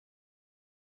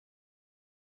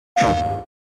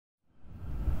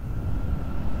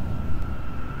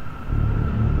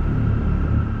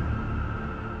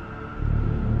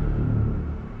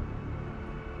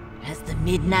As the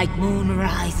midnight moon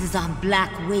rises on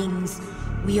black wings,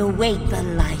 we await the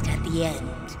light at the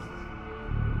end.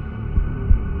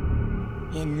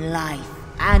 In life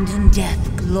and in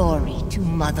death, glory to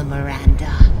Mother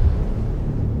Miranda.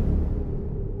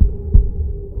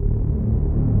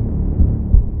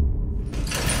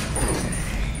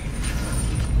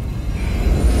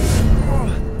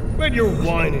 Quit your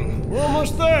whining. We're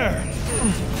almost there.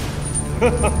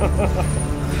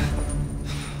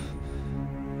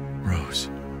 Rose,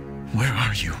 where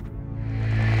are you?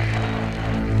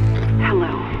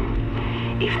 Hello.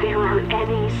 If there are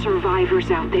any survivors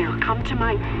out there, come to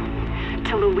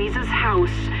Louisa's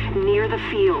house near the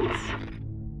fields.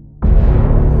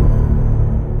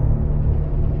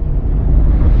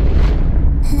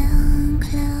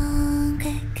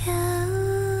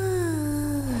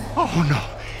 Oh no,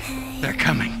 they're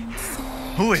coming.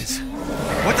 Who is?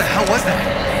 What the hell was that?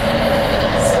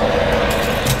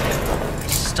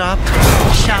 Stop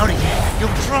shouting.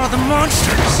 You'll draw the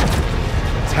monsters.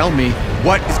 Tell me,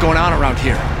 what is going on around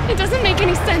here? It doesn't make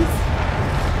any sense.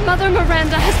 Mother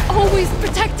Miranda has always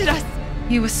protected us.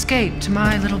 You escaped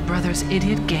my little brother's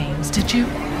idiot games, did you?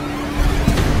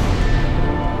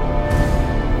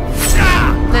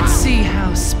 Let's see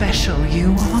how special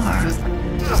you are.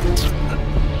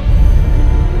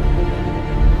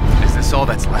 Is this all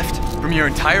that's left? From your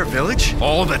entire village?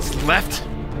 All that's left?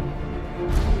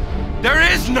 There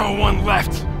is no one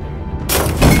left!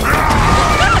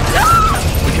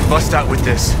 We can bust out with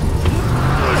this.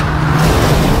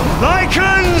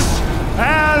 Lycans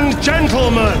and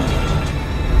gentlemen,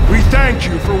 we thank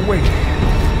you for waiting.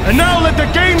 And now let the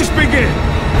games begin!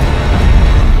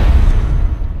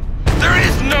 There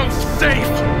is no safe!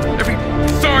 Every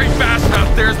sorry bastard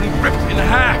out there has been ripped in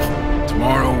half.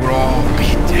 Tomorrow we'll all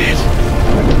be dead.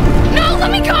 No,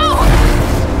 let me go!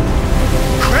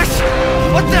 Chris?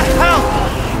 What the hell?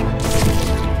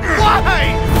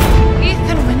 Why?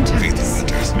 Ethan Winters.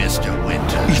 Mr.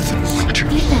 Winter. Ethan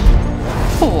Winters. Ethan.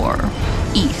 Poor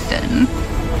Ethan.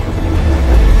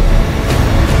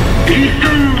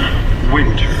 Ethan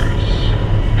Winters.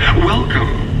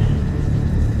 Welcome.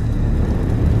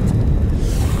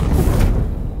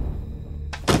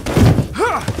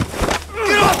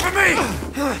 Get off of me!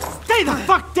 Stay the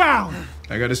fuck down!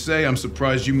 I gotta say, I'm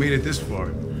surprised you made it this far.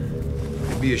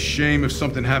 It'd be a shame if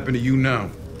something happened to you now.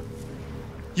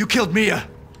 You killed Mia.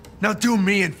 Now do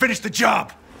me and finish the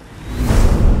job.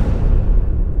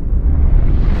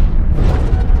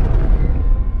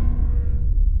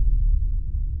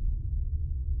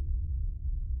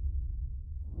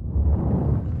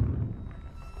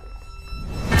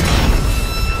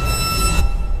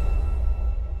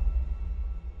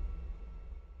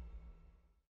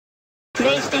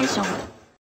 PlayStation